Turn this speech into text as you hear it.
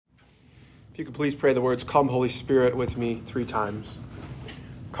If you could please pray the words, "Come, Holy Spirit," with me 3 times.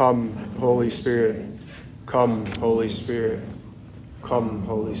 Come, Holy Spirit. Come, Holy Spirit. Come,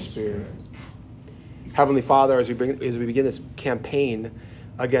 Holy Spirit. Heavenly Father, as we begin this campaign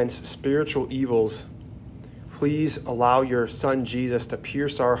against spiritual evils, please allow your Son Jesus to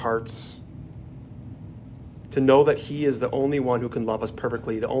pierce our hearts, to know that he is the only one who can love us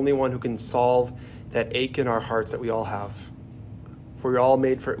perfectly, the only one who can solve that ache in our hearts that we all have. For we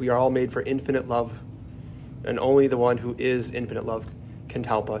are all made for infinite love, and only the one who is infinite love can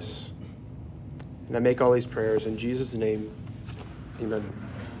help us. And I make all these prayers in Jesus' name. Amen.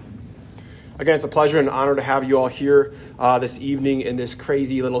 Again, it's a pleasure and honor to have you all here this evening in this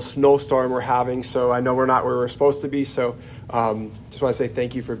crazy little snowstorm we're having. So I know we're not where we're supposed to be, so just want to say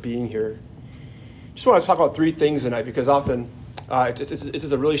thank you for being here. Just want to talk about 3 things tonight, because often this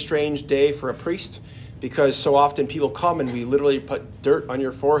is a really strange day for a priest, because so often people come and we literally put dirt on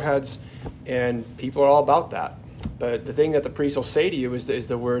your foreheads, and people are all about that. But the thing that the priest will say to you is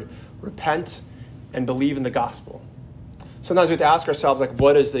the word repent and believe in the gospel. Sometimes we have to ask ourselves, like,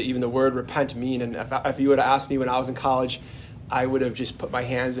 what does even the word repent mean? And if you would have asked me when I was in college, I would have just put my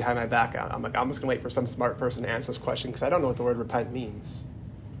hands behind my back out. I'm just going to wait for some smart person to answer this question, because I don't know what the word repent means.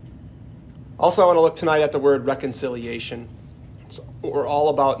 Also, I want to look tonight at the word reconciliation. It's what we're all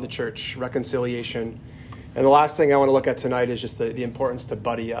about in the church, reconciliation. And the last thing I want to look at tonight is just the importance to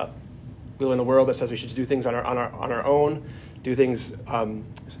buddy up. We live in a world that says we should do things on our own, do things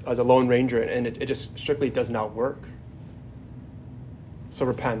as a lone ranger, and it just strictly does not work. So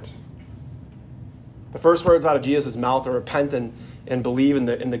repent. The first words out of Jesus' mouth are repent and believe in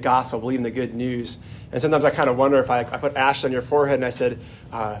the gospel, believe in the good news. And sometimes I kind of wonder if I put ash on your forehead and I said,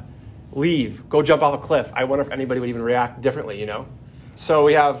 leave, go jump off a cliff. I wonder if anybody would even react differently, you know? So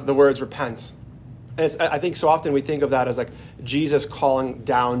we have the words repent. And I think so often we think of that as like Jesus calling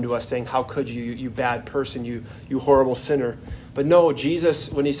down to us saying, how could you, you bad person, you horrible sinner. But no, Jesus,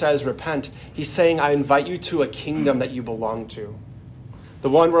 when he says repent, he's saying, I invite you to a kingdom that you belong to. The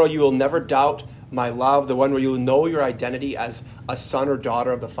one where you will never doubt my love, the one where you will know your identity as a son or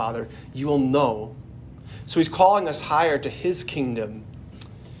daughter of the Father. You will know. So he's calling us higher to his kingdom.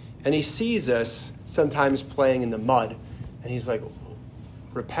 And he sees us sometimes playing in the mud. And he's like,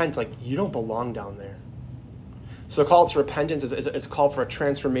 repent, like you don't belong down there. So the call to repentance is a call for a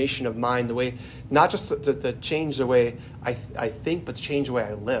transformation of mind, the way, not just to change the way I think, but to change the way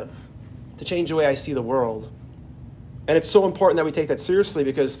I live, to change the way I see the world. And it's so important that we take that seriously,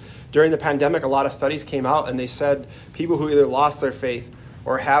 because during the pandemic, a lot of studies came out and they said people who either lost their faith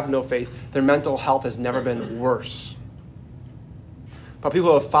or have no faith, their mental health has never been worse. But people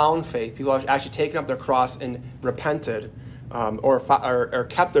who have found faith, people who have actually taken up their cross and repented, or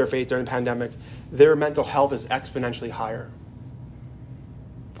kept their faith during the pandemic, their mental health is exponentially higher.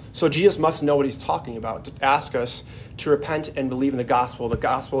 So Jesus must know what he's talking about to ask us to repent and believe in the gospel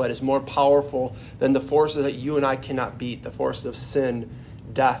that is more powerful than the forces that you and I cannot beat, the forces of sin,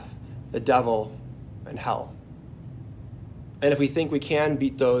 death, the devil, and hell. And if we think we can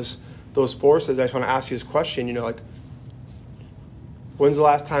beat those forces, I just want to ask you this question, when's the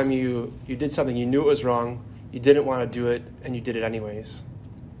last time you did something, you knew it was wrong, you didn't want to do it, and you did it anyways?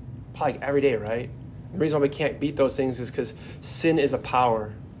 Probably every day, right? The reason why we can't beat those things is because sin is a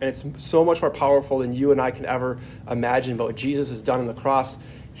power. And it's so much more powerful than you and I can ever imagine. But what Jesus has done on the cross,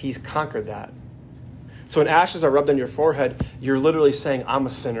 he's conquered that. So when ashes are rubbed on your forehead, you're literally saying, I'm a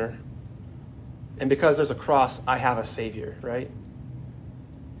sinner. And because there's a cross, I have a Savior, right?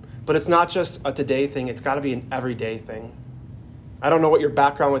 But it's not just a today thing. It's got to be an everyday thing. I don't know what your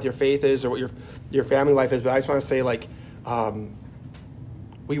background with your faith is or what your family life is, but I just want to say,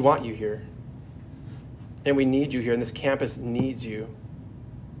 we want you here. And we need you here, and this campus needs you.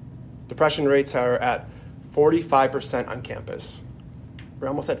 Depression rates are at 45% on campus. We're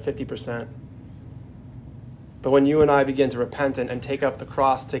almost at 50%. But when you and I begin to repent and take up the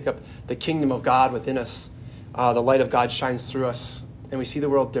cross, take up the kingdom of God within us, the light of God shines through us, and we see the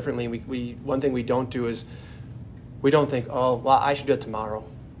world differently. One thing we don't do is we don't think, I should do it tomorrow.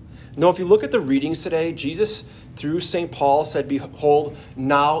 No, if you look at the readings today, Jesus, through St. Paul, said, behold,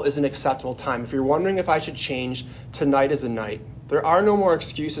 now is an acceptable time. If you're wondering if I should change, tonight is the night. There are no more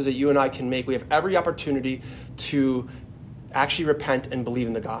excuses that you and I can make. We have every opportunity to actually repent and believe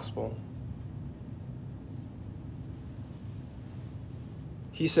in the gospel.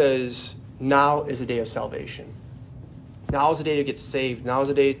 He says, now is a day of salvation. Now is a day to get saved. Now is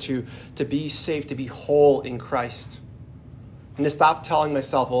a day to be safe, to be whole in Christ. And to stop telling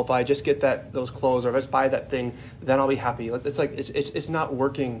myself, if I just get those clothes or if I just buy that thing, then I'll be happy. It's not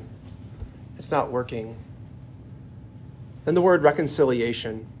working. It's not working. Then the word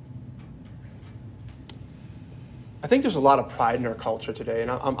reconciliation. I think there's a lot of pride in our culture today,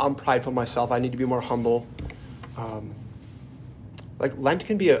 and I'm prideful myself. I need to be more humble. Like Lent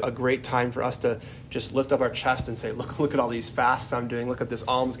can be a great time for us to just lift up our chest and say, look at all these fasts I'm doing. Look at this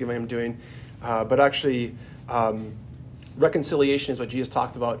almsgiving I'm doing. But actually, reconciliation is what Jesus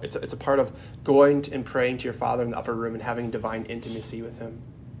talked about. It's a part of going and praying to your Father in the upper room and having divine intimacy with him.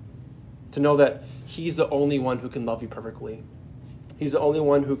 To know that he's the only one who can love you perfectly. He's the only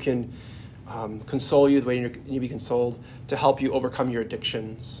one who can console you the way you need to be consoled, to help you overcome your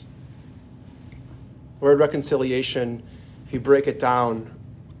addictions. The word reconciliation, if you break it down,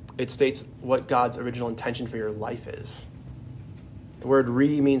 it states what God's original intention for your life is. The word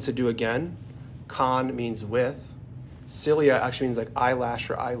means to do again. Con means with. Cilia actually means like eyelash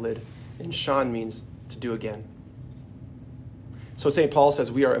or eyelid. And Shan means to do again. So St. Paul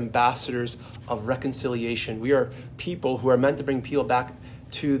says we are ambassadors of reconciliation. We are people who are meant to bring people back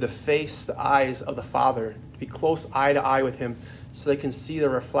to the face, the eyes of the Father, to be close eye to eye with him so they can see the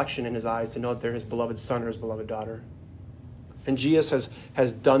reflection in his eyes, to know that they're his beloved son or his beloved daughter. And Jesus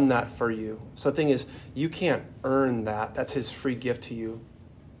has done that for you. So the thing is, you can't earn that. That's his free gift to you.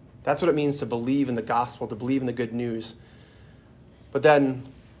 That's what it means to believe in the gospel, to believe in the good news. But then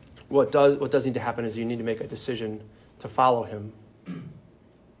what does need to happen is you need to make a decision to follow him.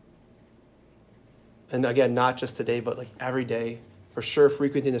 And again, not just today, but like every day. For sure,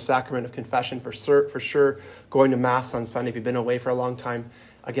 frequenting the sacrament of confession. For sure, going to Mass on Sunday if you've been away for a long time.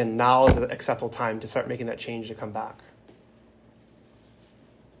 Again, now is an acceptable time to start making that change to come back.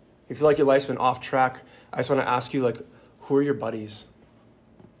 If you feel like your life's been off track, I just want to ask you, like, who are your buddies?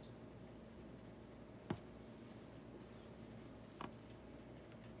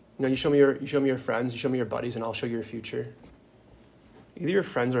 You know, you show me your friends, you show me your buddies, and I'll show you your future. Either your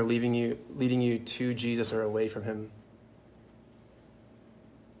friends are leading you to Jesus or away from him.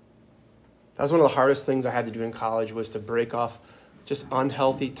 That was one of the hardest things I had to do in college, was to break off just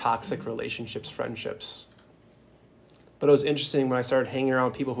unhealthy, toxic relationships, friendships. But it was interesting when I started hanging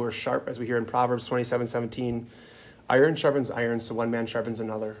around people who were sharp, as we hear in Proverbs 27:17. Iron sharpens iron, so one man sharpens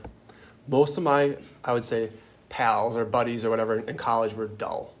another. Most of my, I would say, pals or buddies or whatever in college were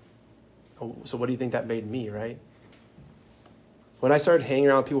dull. So what do you think that made me, right? When I started hanging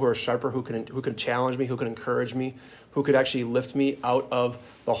around people who were sharper, who could challenge me, who could encourage me, who could actually lift me out of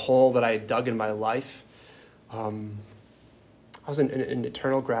the hole that I had dug in my life, I was in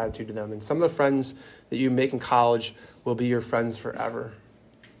eternal gratitude to them. And some of the friends that you make in college will be your friends forever.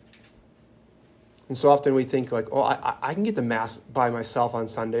 And so often we think like, oh, I can get the Mass by myself on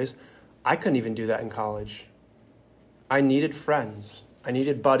Sundays. I couldn't even do that in college. I needed friends. I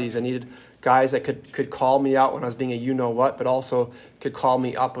needed buddies. I needed guys that could call me out when I was being a you-know-what, but also could call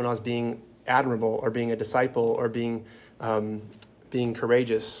me up when I was being admirable or being a disciple or being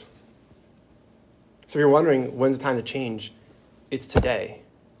courageous. So if you're wondering when's the time to change, it's today.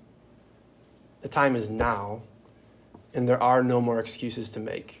 The time is now, and there are no more excuses to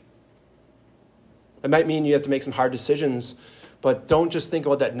make. It might mean you have to make some hard decisions, but don't just think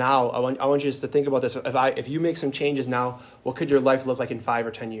about that now. I want you just to think about this. If you make some changes now, what could your life look like in 5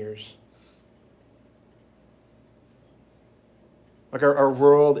 or 10 years? Like our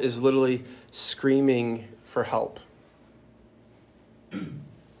world is literally screaming for help. And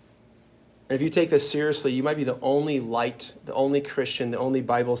if you take this seriously, you might be the only light, the only Christian, the only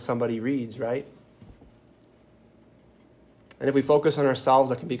Bible somebody reads, right? And if we focus on ourselves,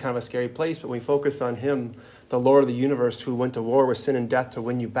 that can be kind of a scary place, but when we focus on him, the Lord of the universe, who went to war with sin and death to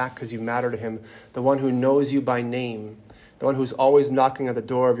win you back because you matter to him, the one who knows you by name, the one who's always knocking at the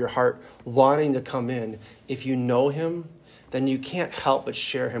door of your heart, wanting to come in. If you know him, then you can't help but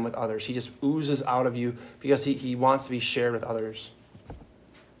share him with others. He just oozes out of you because he wants to be shared with others.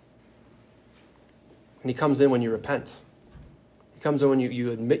 And he comes in when you repent. He comes in when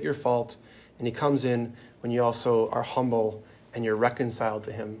you admit your fault, and he comes in when you also are humble and you're reconciled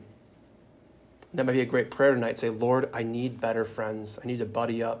to him. That might be a great prayer tonight. Say, Lord, I need better friends. I need to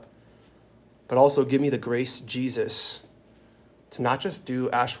buddy up. But also give me the grace, Jesus, to not just do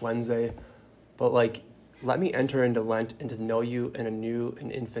Ash Wednesday, but let me enter into Lent and to know you in a new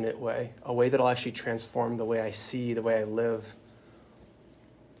and infinite way, a way that will actually transform the way I see, the way I live.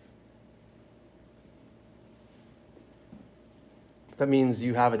 That means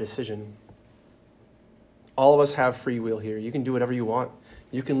you have a decision. All of us have free will here. You can do whatever you want.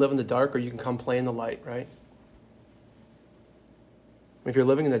 You can live in the dark or you can come play in the light, right? If you're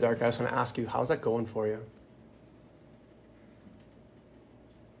living in the dark, I just want to ask you, how's that going for you?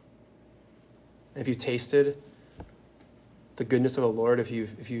 If you've tasted the goodness of the Lord, if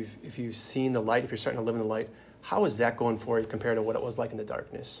you've seen the light, if you're starting to live in the light, how is that going for you compared to what it was like in the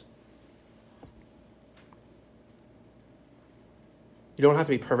darkness? You don't have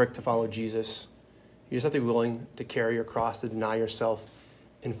to be perfect to follow Jesus. You just have to be willing to carry your cross, to deny yourself,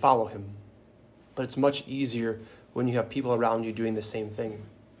 and follow him. But it's much easier when you have people around you doing the same thing.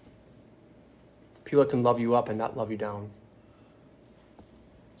 People that can love you up and not love you down.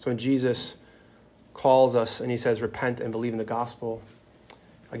 So when Jesus calls us and he says, repent and believe in the gospel,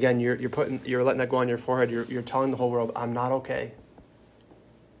 again, you're letting that go on your forehead. You're telling the whole world, I'm not okay.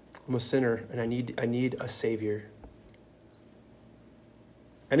 I'm a sinner and I need a savior.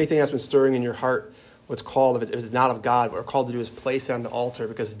 Anything that's been stirring in your heart, what's called, if it's not of God, what we're called to do is place it on the altar,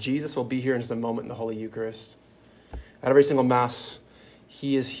 because Jesus will be here in just a moment in the Holy Eucharist. At every single Mass,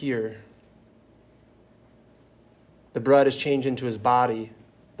 he is here. The bread is changed into his body,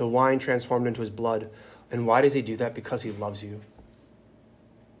 the wine transformed into his blood. And why does he do that? Because he loves you.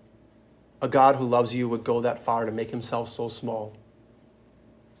 A God who loves you would go that far to make himself so small.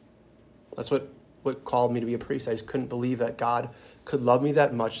 That's what called me to be a priest. I just couldn't believe that God could love me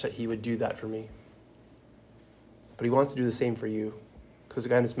that much that he would do that for me. But he wants to do the same for you, because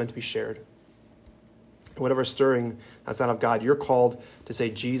again, it's meant to be shared. And whatever's stirring that's not of God, you're called to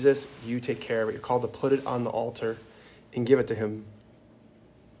say, Jesus, you take care of it. You're called to put it on the altar and give it to him.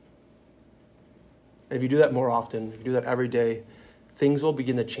 And if you do that more often, if you do that every day, things will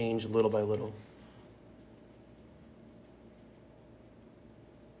begin to change little by little.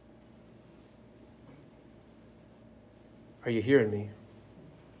 Are you hearing me?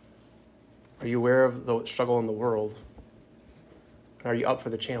 Are you aware of the struggle in the world? And are you up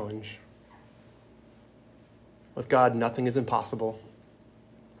for the challenge? With God, nothing is impossible.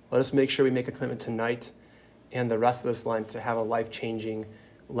 Let us make sure we make a commitment tonight and the rest of this Lent to have a life-changing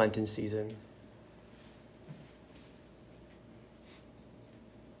Lenten season.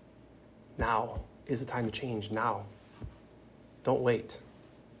 Now is the time to change. Now. Don't wait.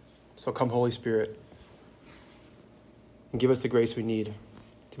 So come, Holy Spirit, and give us the grace we need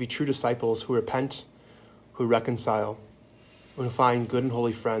to be true disciples who repent, who reconcile, and who find good and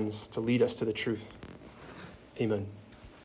holy friends to lead us to the truth. Amen.